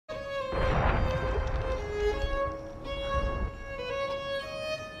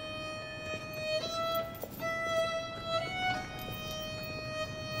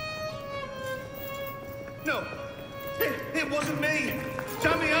wasn't me.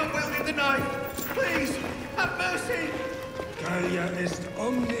 Tie me up wielding the knife. Please, have mercy. Calia est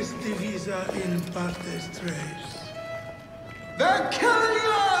omnis divisa in partes tres. They're killing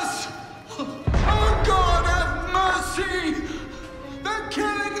us! Oh God, have mercy! They're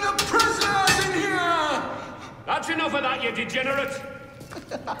killing the prisoners in here! That's enough of that, you degenerate!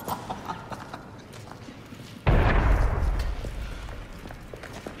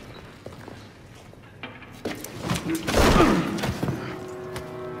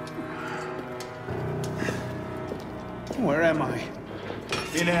 Where am I?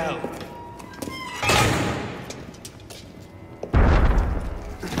 In hell.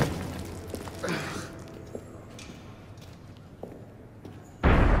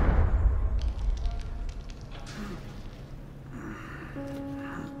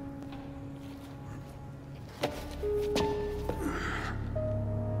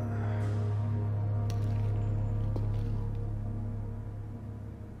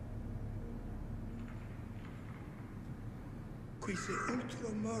 Qui se ultro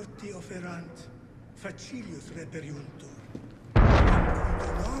morti offerant, facilius reperiuntur.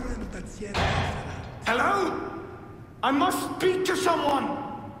 Dolorem patientia offerant. Hello? I must speak to someone!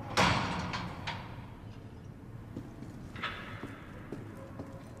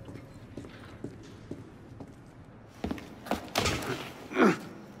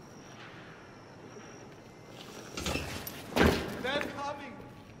 They're coming!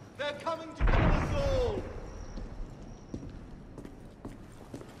 They're coming to kill us all!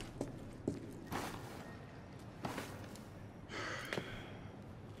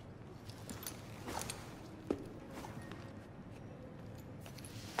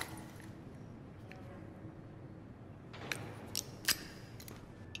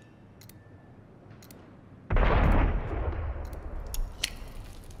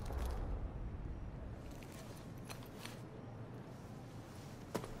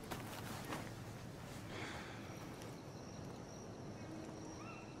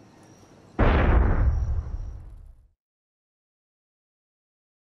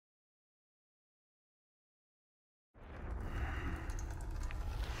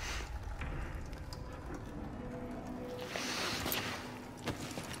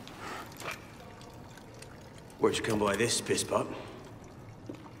 Where'd you come by this, piss pot?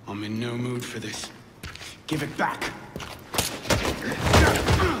 I'm in no mood for this. Give it back!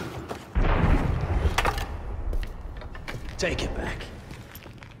 Take it back.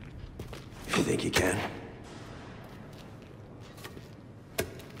 If you think you can.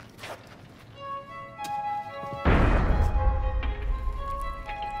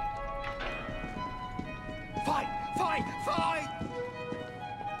 Fight! Fight! Fight!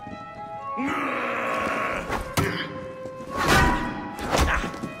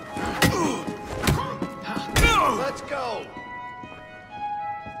 Let's go!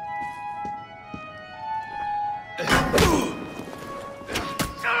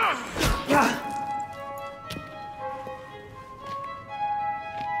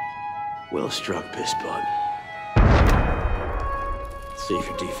 Well struck, piss pot. See if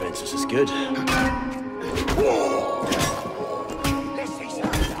your defense is as good.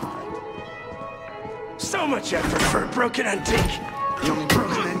 So much effort for a broken antique. The only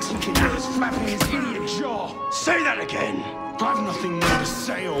broken antique in here is flapping his idiot jaw! Say that again! I've nothing more to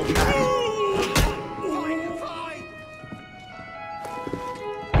say, old man.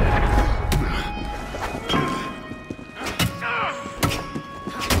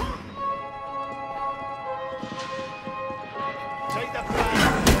 Take the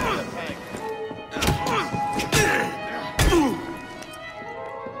flag! Peg.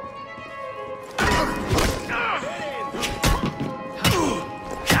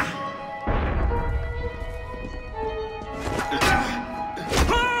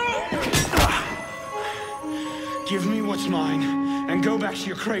 Give me what's mine, and go back to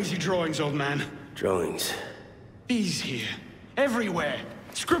your crazy drawings, old man. Drawings. These here. Everywhere.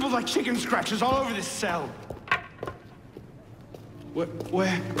 Scribbled like chicken scratches all over this cell.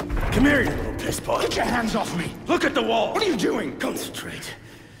 Where? Come here, you little piss pot. Get your hands off me! Look at the wall! What are you doing? Concentrate.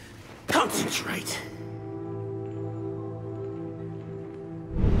 Concentrate.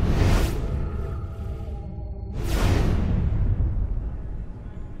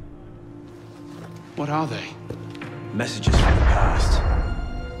 What are they? Messages from the past.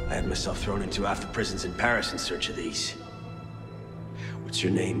 I had myself thrown into half the prisons in Paris in search of these. What's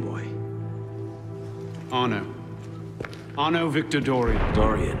your name, boy? Arno. Arno Victor Dorian.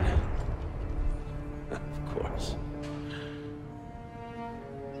 Dorian. Of course.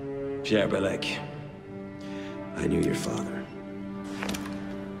 Pierre Belec. I knew your father.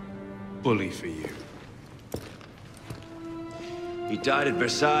 Bully for you. He died at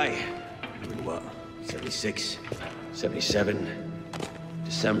Versailles. In what, 76, 77?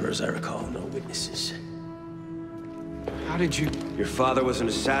 December, as I recall, no witnesses. How did you... Your father was an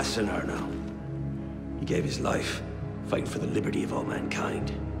assassin, Arno. He gave his life, fighting for the liberty of all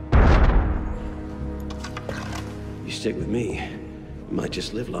mankind. You stick with me, you might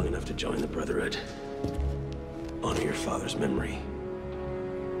just live long enough to join the Brotherhood. Honor your father's memory.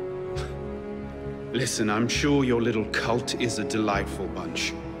 Listen, I'm sure your little cult is a delightful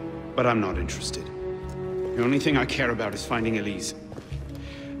bunch, but I'm not interested. The only thing I care about is finding Elise.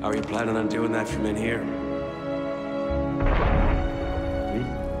 How are you planning on doing that from in here?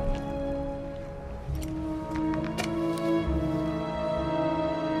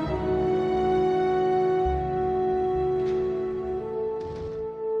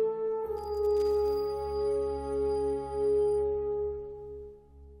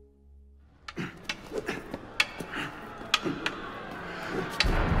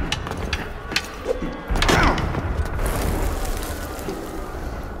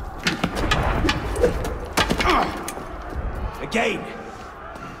 Again!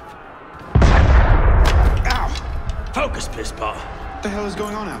 Ow! Focus, Pisspaw! What the hell is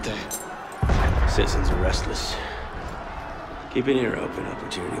going on out there? Citizens are restless. Keep an ear open,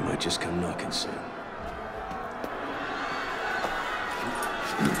 opportunity might just come knocking soon.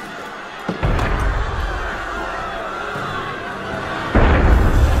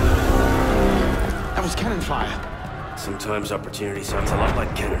 That was cannon fire. Sometimes opportunity sounds a lot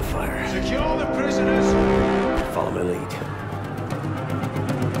like cannon fire. Secure the prisoners! Follow my lead.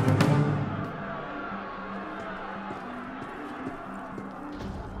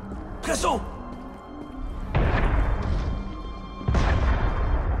 Castle!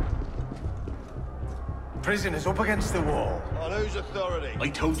 Prisoners up against the wall. On whose authority? I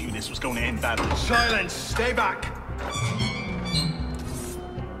told you this was going to end badly. Silence! Stay back!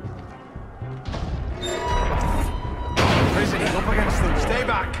 Prisoners up against them. Stay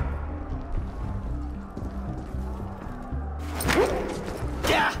back!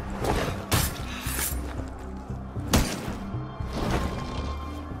 Yeah!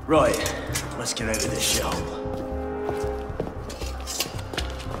 Right, let's get out of this shell.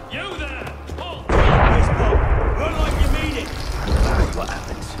 You there! Halt! Run like you mean it! What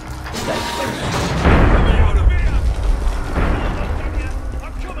happens? Out of here!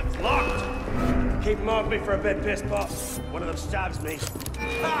 I'm coming! Locked! Keep them off me for a bit, Pisspaw. One of them stabs me.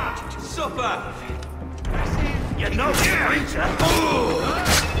 Ah! Supper! You're no creature!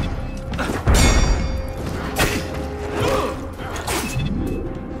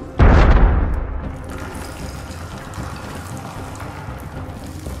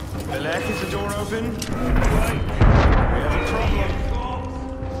 Belek, is the door open? Right. We have a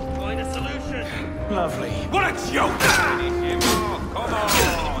problem. Find a solution. Lovely. What a joke! Come on!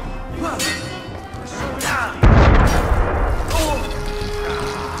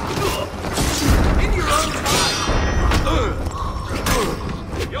 In your own time!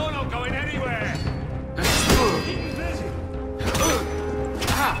 You're not going anywhere! Keep busy.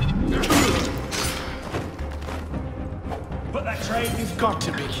 Put that train. You've got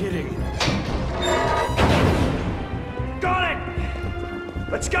to be kidding. Got it!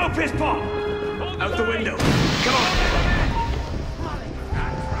 Let's go, Pisspaw! Out the window. Come on!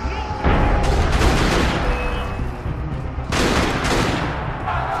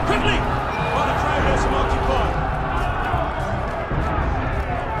 Quickly! While the crowd has some occupied.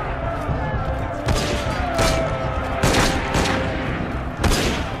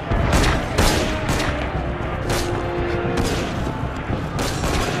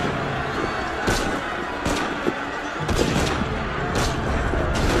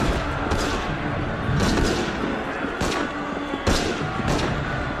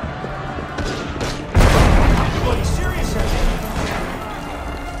 Bloody serious,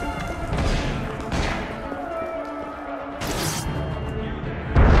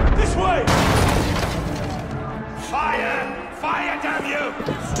 this way! Fire! Fire, damn you!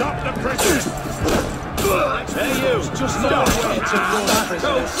 Stop the prisoners! Hey, you! Just stop!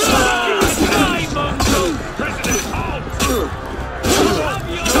 Prisoners, halt!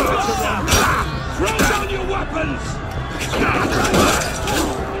 Throw down your weapons!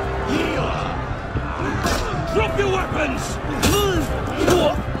 Drop your weapons!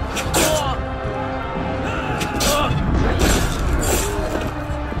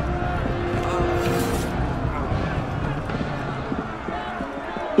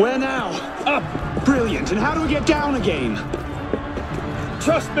 Where now? Up! Brilliant. And how do we get down again?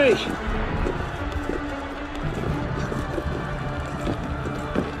 Trust me!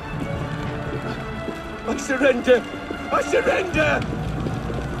 I surrender! I surrender!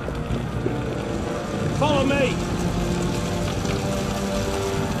 Follow me!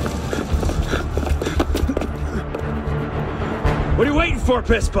 What are you waiting for,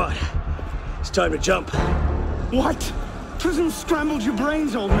 pisspot? It's time to jump. What? Prison scrambled your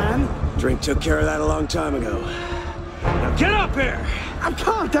brains, old man. Drink took care of that a long time ago. Now get up here! I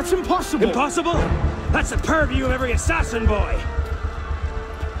can't, that's impossible. Impossible? That's the purview of every assassin boy.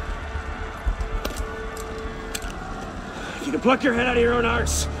 If you can pluck your head out of your own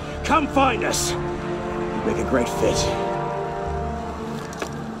arse, come find us. You'd make a great fit.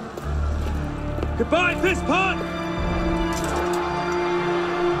 Goodbye, pisspot!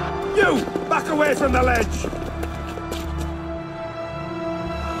 You! Back away from the ledge!